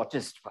take the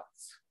shortest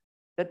paths.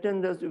 That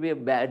turned out to be a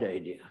bad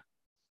idea,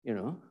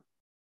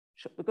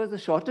 because the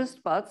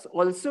shortest paths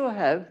also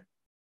have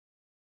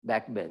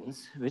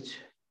backbends, which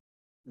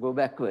go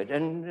backward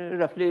and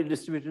roughly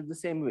distributed the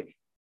same way.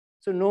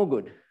 So no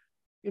good.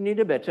 You need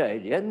a better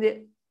idea. And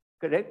the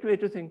correct way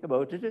to think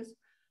about it is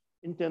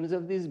in terms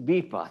of these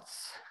B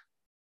paths.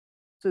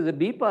 So the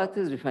B path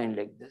is defined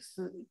like this.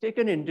 So take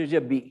an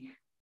integer B,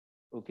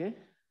 okay?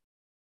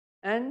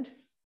 And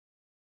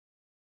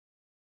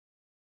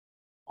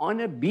on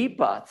a B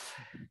path,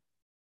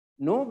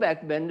 no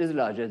backbend is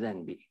larger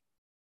than B,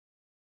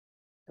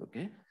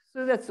 okay?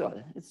 So that's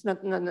all. It's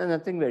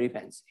nothing very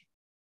fancy.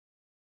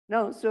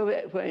 Now, so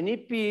for any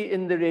P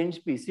in the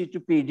range PC to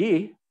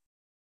PD,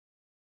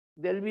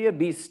 there'll be a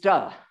B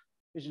star,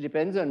 which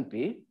depends on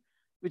P,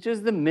 which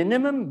is the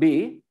minimum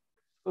B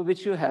for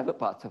which you have a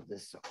path of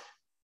this sort.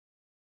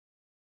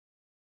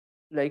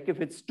 Like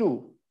if it's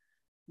 2,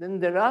 then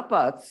there are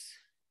paths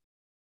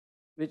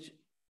which,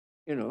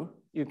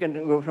 you can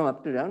go from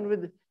up to down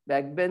with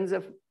backbends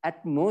of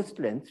at most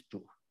length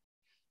 2,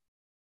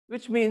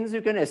 which means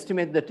you can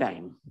estimate the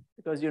time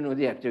because you know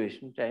the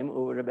activation time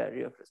over a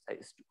barrier of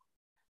size 2.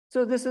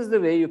 So this is the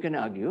way you can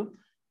argue,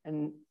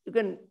 and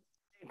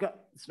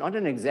it's not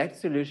an exact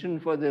solution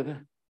for the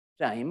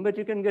time, but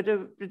you can get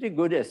a pretty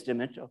good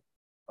estimate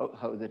of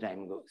how the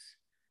time goes.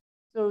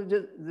 So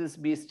this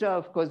B star,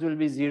 of course, will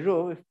be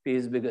 0 if P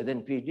is bigger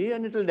than PD,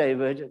 and it will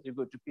diverge as you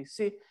go to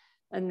PC.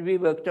 And we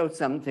worked out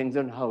some things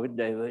on how it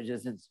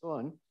diverges and so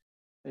on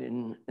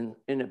in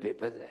a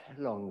paper there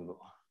long ago.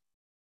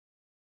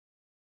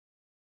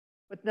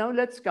 But now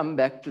let's come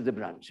back to the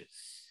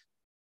branches.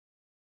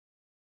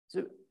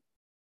 So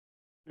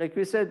like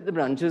we said, the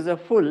branches are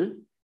full,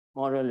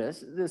 more or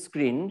less. They're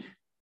screened.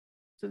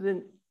 So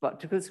the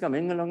particles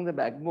coming along the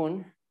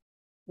backbone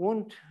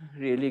won't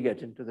really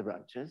get into the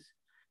branches.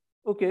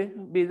 Okay,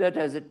 be that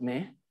as it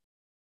may.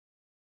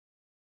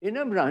 In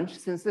a branch,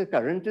 since the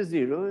current is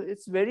 0,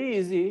 it's very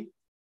easy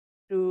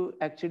to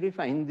actually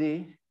find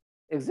the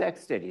exact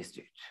steady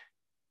state.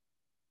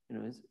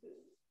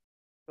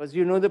 Because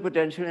you know the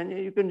potential and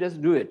you can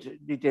just do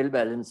it, detail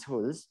balance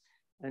holes,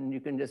 and you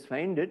can just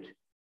find it.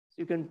 So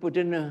you can put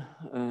in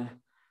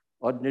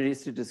ordinary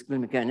statistical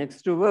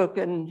mechanics to work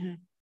and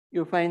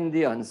you find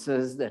the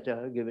answers that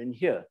are given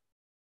here.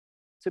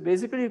 So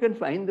basically, you can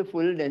find the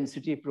full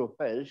density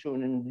profile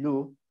shown in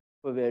blue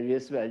for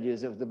various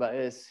values of the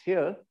bias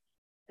here.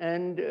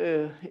 And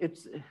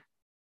it's,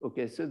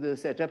 okay, so the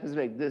setup is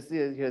like this.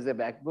 Here's a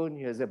backbone,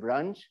 here's a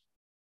branch,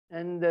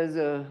 and there's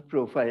a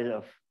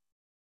profile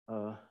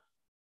of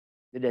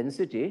the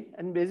density.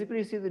 And basically,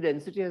 you see the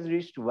density has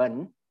reached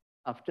 1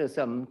 after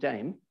some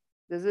time.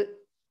 There's a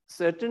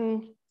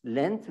certain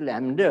length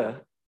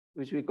lambda,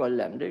 which we call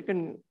lambda. You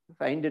can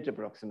find it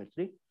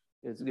approximately.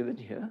 It's given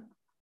here.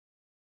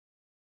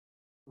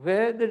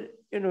 Where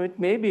it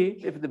may be,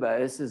 if the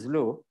bias is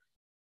low,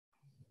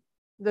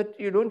 that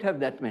you don't have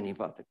that many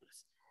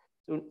particles.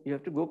 So you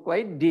have to go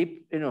quite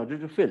deep in order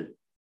to fill.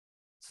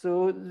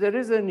 So there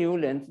is a new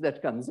length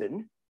that comes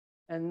in,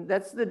 and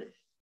that's the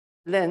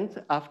length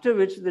after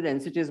which the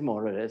density is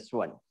more or less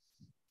 1.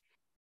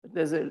 But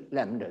there's a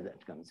lambda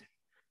that comes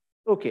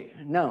in. Okay,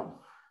 now.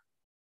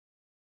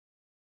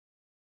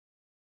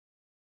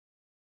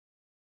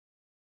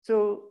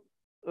 So,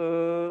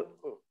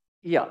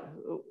 yeah,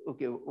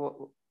 okay,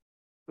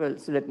 well,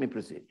 so let me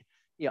proceed.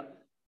 Yeah.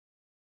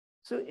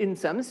 So in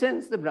some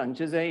sense, the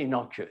branches are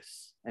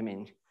innocuous. I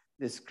mean,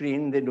 they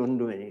screen, they don't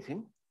do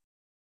anything.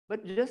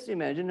 But just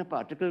imagine a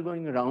particle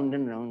going round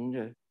and round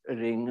a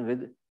ring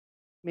with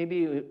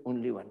maybe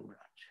only one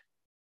branch.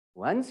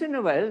 Once in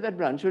a while, that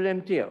branch will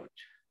empty out.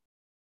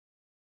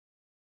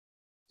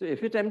 So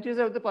if it empties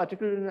out, the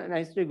particle will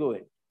nicely go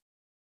in.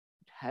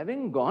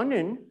 Having gone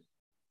in,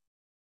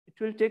 it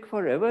will take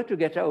forever to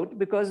get out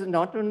because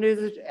not only is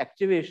it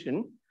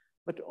activation,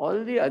 but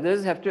all the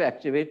others have to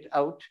activate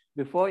out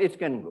before it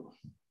can go.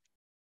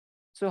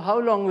 So how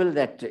long will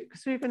that take?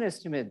 So you can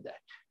estimate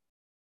that.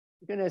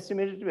 You can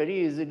estimate it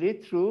very easily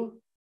through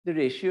the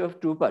ratio of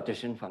 2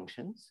 partition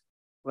functions.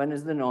 One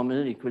is the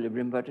normal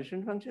equilibrium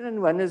partition function,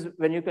 and one is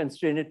when you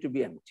constrain it to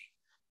be empty,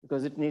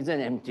 because it needs an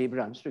empty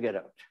branch to get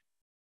out.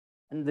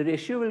 And the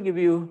ratio will give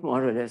you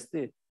more or less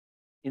the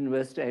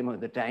inverse time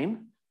of the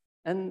time.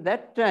 And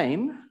that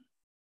time,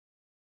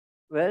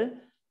 well,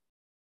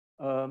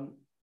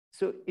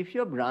 so if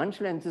your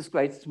branch length is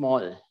quite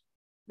small,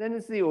 then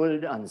it's the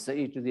old answer,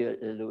 e to the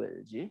L over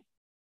Lg.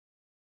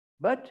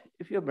 But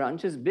if your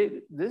branch is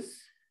big, this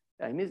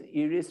time is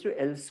e raised to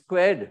L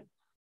squared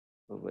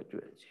over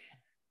 2Lg.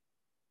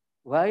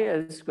 Why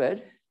L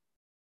squared?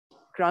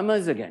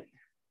 Kramers again.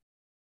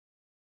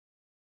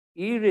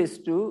 E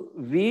raised to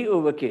V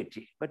over Kt.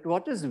 But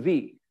what is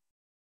V?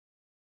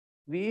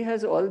 V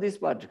has all these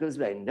particles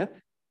lined up.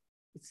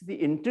 It's the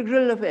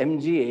integral of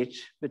mgh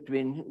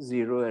between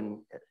 0 and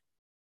L.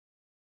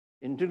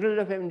 Integral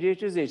of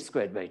mgh is h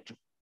squared by 2.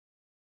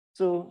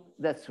 So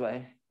that's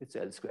why it's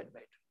L squared by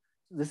 2.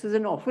 So this is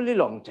an awfully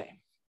long time.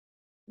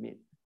 I mean,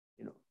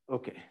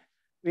 okay.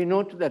 We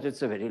note that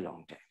it's a very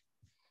long time.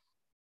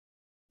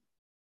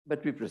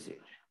 But we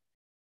proceed.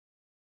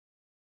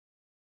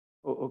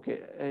 Oh, okay,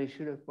 I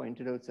should have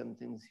pointed out some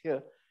things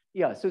here.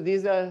 Yeah, so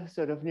these are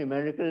sort of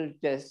numerical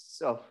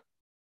tests of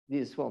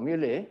these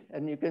formulae.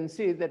 And you can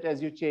see that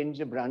as you change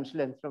the branch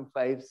length from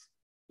 5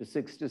 to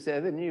 6 to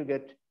 7, you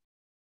get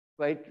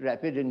quite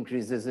rapid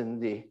increases in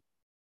the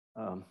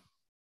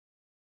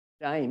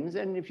times.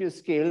 And if you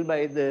scale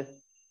by the,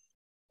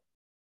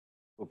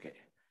 okay.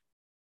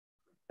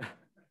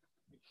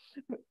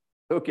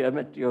 Okay, I'm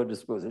at your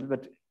disposal,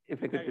 but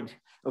if I could,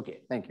 okay,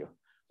 thank you.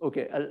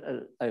 Okay,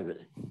 I will,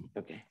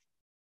 okay,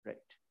 right.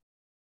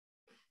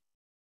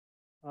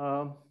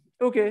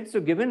 Okay,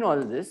 so given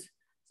all this,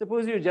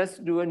 suppose you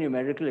just do a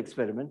numerical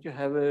experiment. You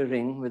have a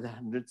ring with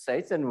 100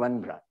 sites and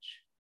 1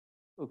 branch.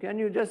 Okay, and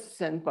you just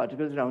send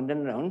particles round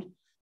and round,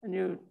 and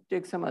you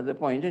take some other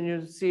point, and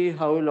you see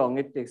how long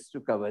it takes to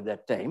cover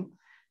that time,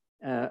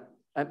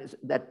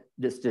 that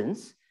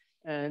distance,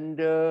 and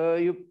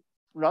you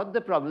plot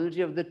the probability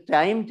of the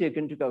time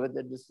taken to cover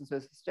that distance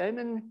versus time,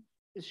 and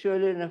it's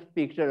surely enough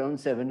peaked around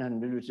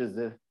 700, which is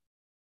the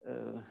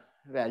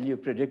value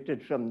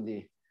predicted from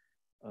the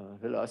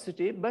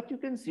velocity, but you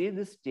can see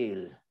this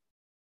tail.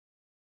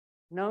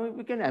 Now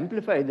we can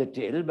amplify the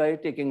tail by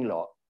taking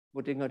log,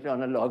 putting it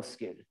on a log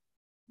scale.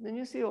 Then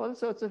you see all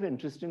sorts of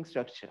interesting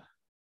structure.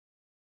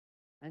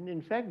 And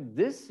in fact,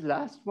 this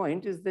last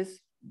point is this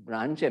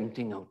branch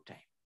emptying out time.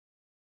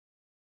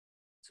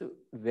 So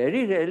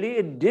very rarely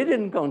it did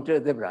encounter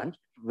the branch,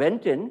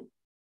 went in,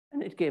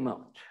 and it came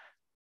out.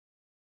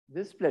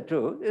 This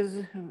plateau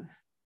is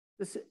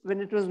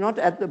when it was not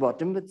at the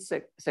bottom, but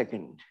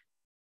second,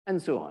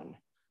 and so on.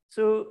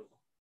 So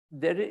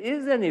there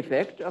is an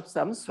effect of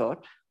some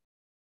sort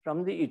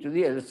from the e to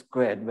the L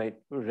squared, by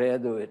rare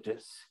though it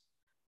is.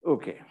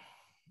 Okay,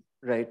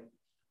 right.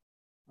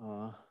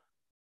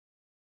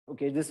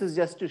 Okay, this is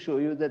just to show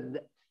you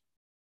that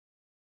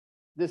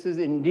this is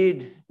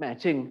indeed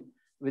matching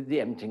with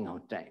the emptying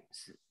out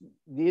times.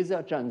 These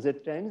are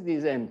transit times,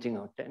 these are emptying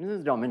out times. This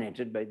is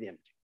dominated by the emptying.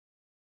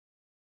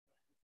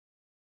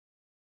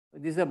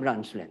 These are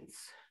branch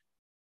lengths.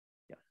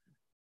 Yeah,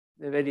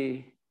 they're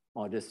very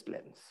modest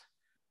lengths.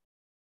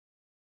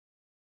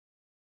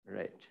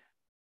 Right.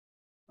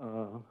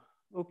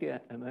 Okay,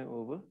 am I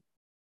over?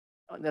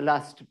 The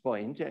last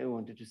point I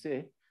wanted to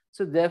say.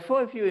 So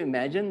therefore, if you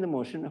imagine the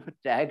motion of a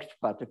tagged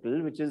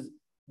particle, which is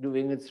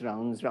doing its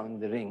rounds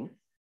around the ring,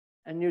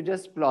 and you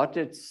just plot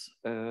its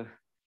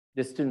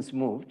distance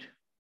moved,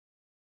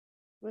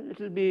 well,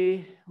 it'll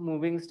be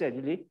moving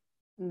steadily,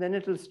 and then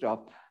it'll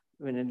stop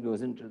when it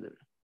goes into the,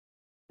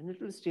 and it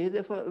will stay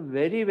there for a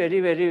very, very,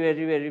 very,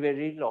 very, very,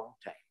 very long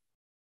time,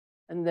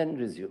 and then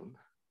resume.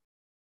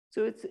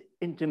 So it's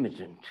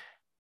intermittent.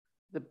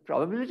 The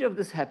probability of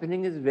this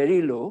happening is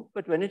very low,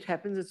 but when it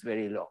happens, it's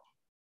very long.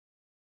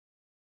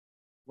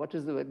 What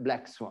is the word?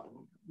 Black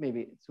swan?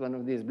 Maybe it's one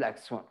of these black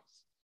swans,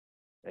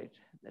 right?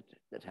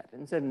 That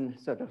happens, and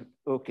sort of,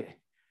 okay.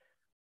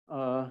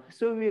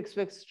 So we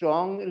expect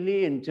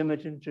strongly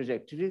intermittent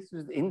trajectories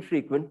with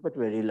infrequent but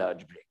very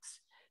large breaks.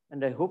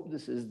 And I hope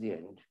this is the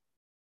end.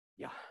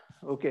 Yeah,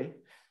 okay.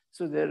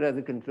 So there are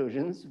the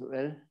conclusions.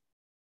 Well,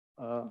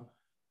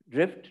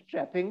 drift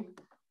trapping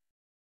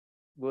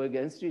go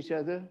against each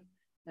other,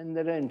 and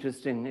there are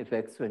interesting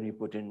effects when you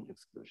put in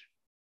exclusion.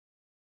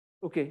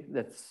 Okay,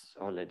 that's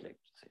all I'd like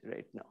to say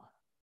right now.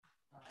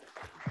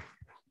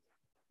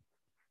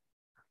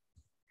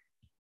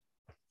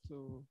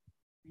 So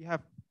we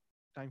have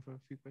time for a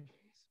few questions.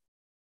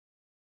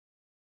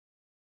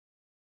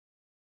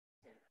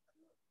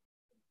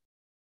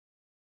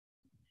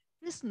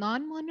 This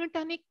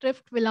non-monotonic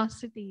drift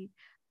velocity,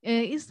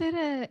 is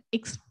there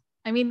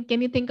I mean,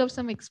 can you think of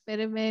some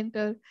experiment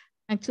or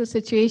actual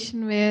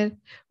situation where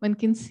one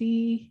can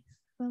see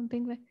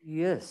something like?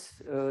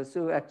 Yes,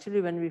 so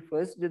actually when we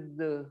first did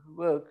the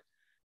work,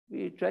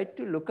 we tried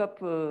to look up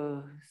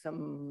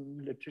some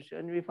literature,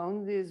 and we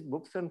found these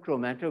books on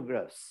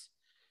chromatographs,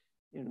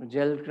 you know,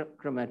 gel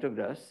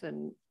chromatographs,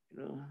 and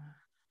you know,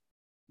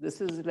 this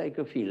is like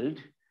a field,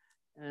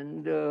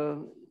 and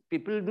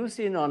people do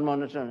see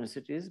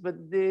non-monotonicities, but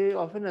they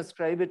often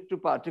ascribe it to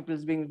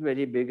particles being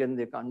very big and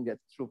they can't get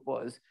through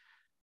pores.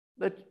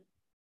 But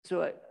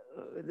so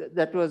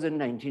that was in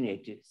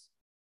 1980s.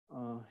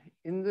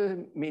 In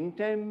the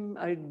meantime,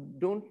 I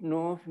don't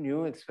know of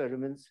new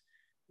experiments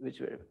which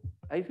were,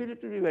 I feel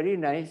it would be very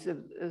nice if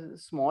a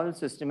small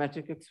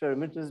systematic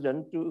experiment is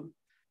done to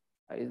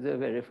either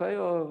verify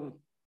or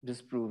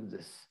disprove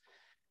this.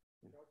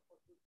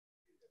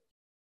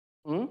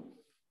 Hmm?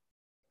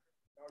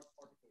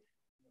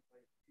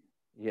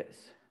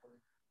 Yes,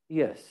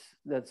 yes,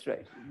 that's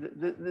right.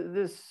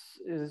 This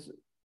is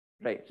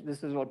right.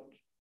 This is what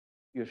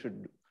you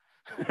should do.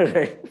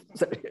 Right.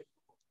 Sorry.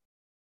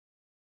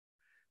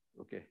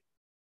 Okay.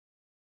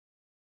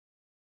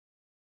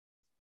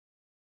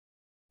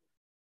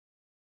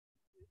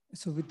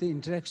 So with the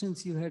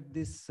interactions you had,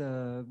 this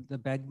the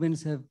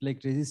backbends have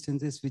like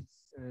resistances which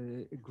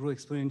grow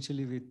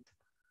exponentially with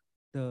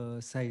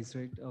the size,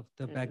 right, of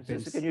the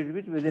backbends. So can you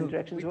repeat with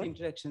interactions? With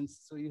interactions,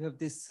 so you have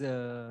this,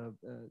 the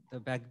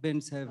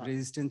backbends have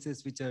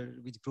resistances which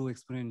grow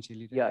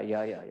exponentially. Right?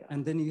 Yeah.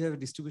 And then you have a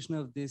distribution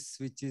of this,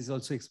 which is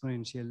also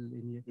exponential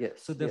in here.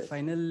 Yes. So the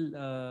final,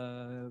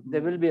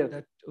 there will be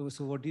a.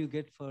 So what do you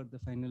get for the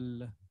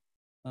final,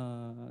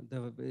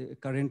 the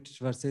current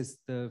versus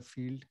the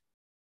field?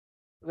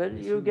 Well,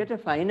 you get a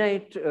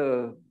finite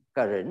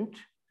current.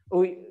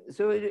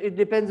 So it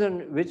depends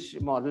on which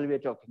model we're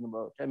talking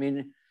about. I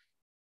mean,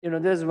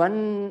 there's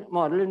one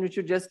model in which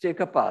you just take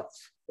a path,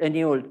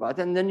 any old path,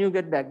 and then you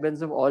get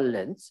backbends of all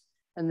lengths,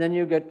 and then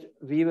you get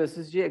V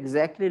versus G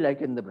exactly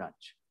like in the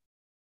branch.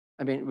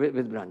 I mean,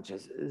 with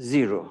branches,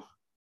 0.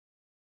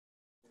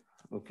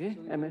 Okay,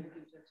 I mean,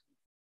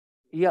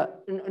 yeah,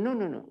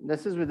 no.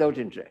 This is without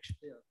interaction.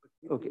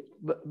 Okay,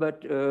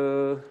 but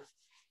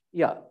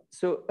yeah.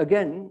 So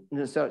again,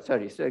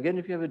 sorry. So again,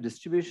 if you have a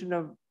distribution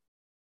of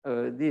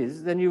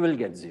these, then you will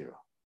get 0.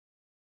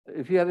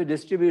 If you have a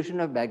distribution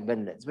of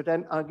backbend lengths. But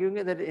I'm arguing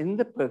that in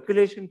the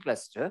percolation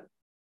cluster,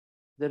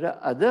 there are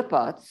other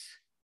paths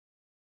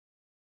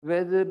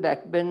where the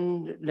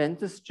backbend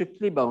length is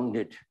strictly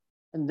bounded.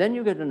 And then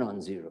you get a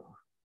non-zero.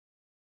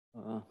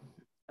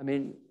 I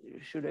mean,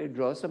 should I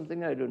draw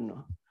something? I don't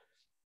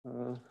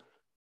know.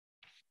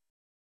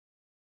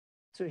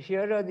 So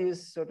here are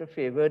these sort of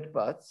favored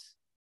paths,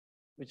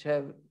 which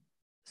have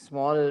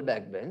small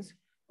backbends.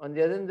 On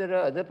the other hand, there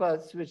are other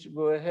paths which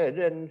go ahead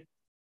and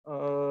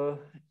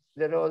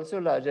there are also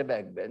larger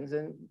backbends,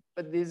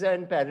 but these are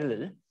in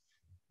parallel.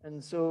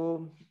 And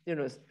so,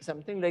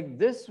 something like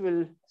this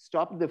will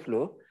stop the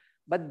flow,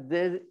 but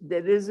there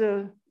is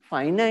a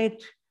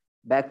finite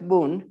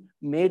backbone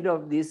made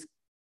of these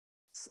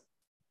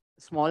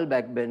small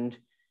backbend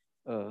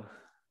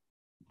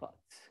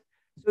paths.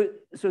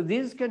 So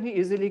these can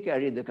easily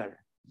carry the current.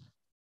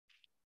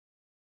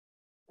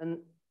 And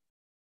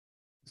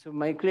so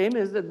my claim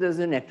is that there's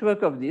a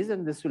network of these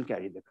and this will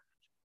carry the current.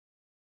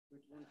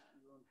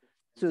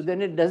 So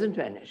then it doesn't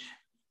vanish.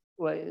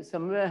 Well,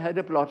 somewhere I had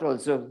a plot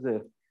also of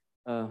the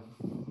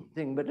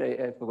thing, but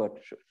I forgot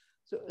to show.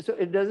 So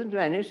it doesn't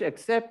vanish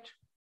except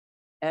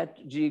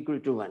at G equal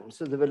to 1.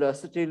 So the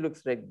velocity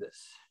looks like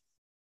this.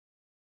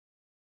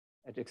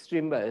 At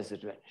extreme bias,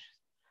 it vanishes.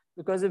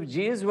 Because if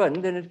G is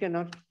 1, then it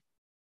cannot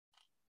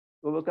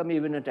overcome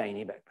even a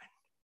tiny backbend.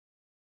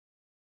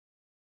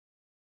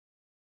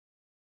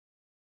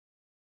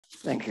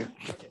 Thank you.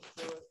 Okay,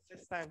 so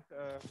let's thank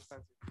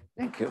Sanjib.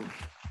 Thank you.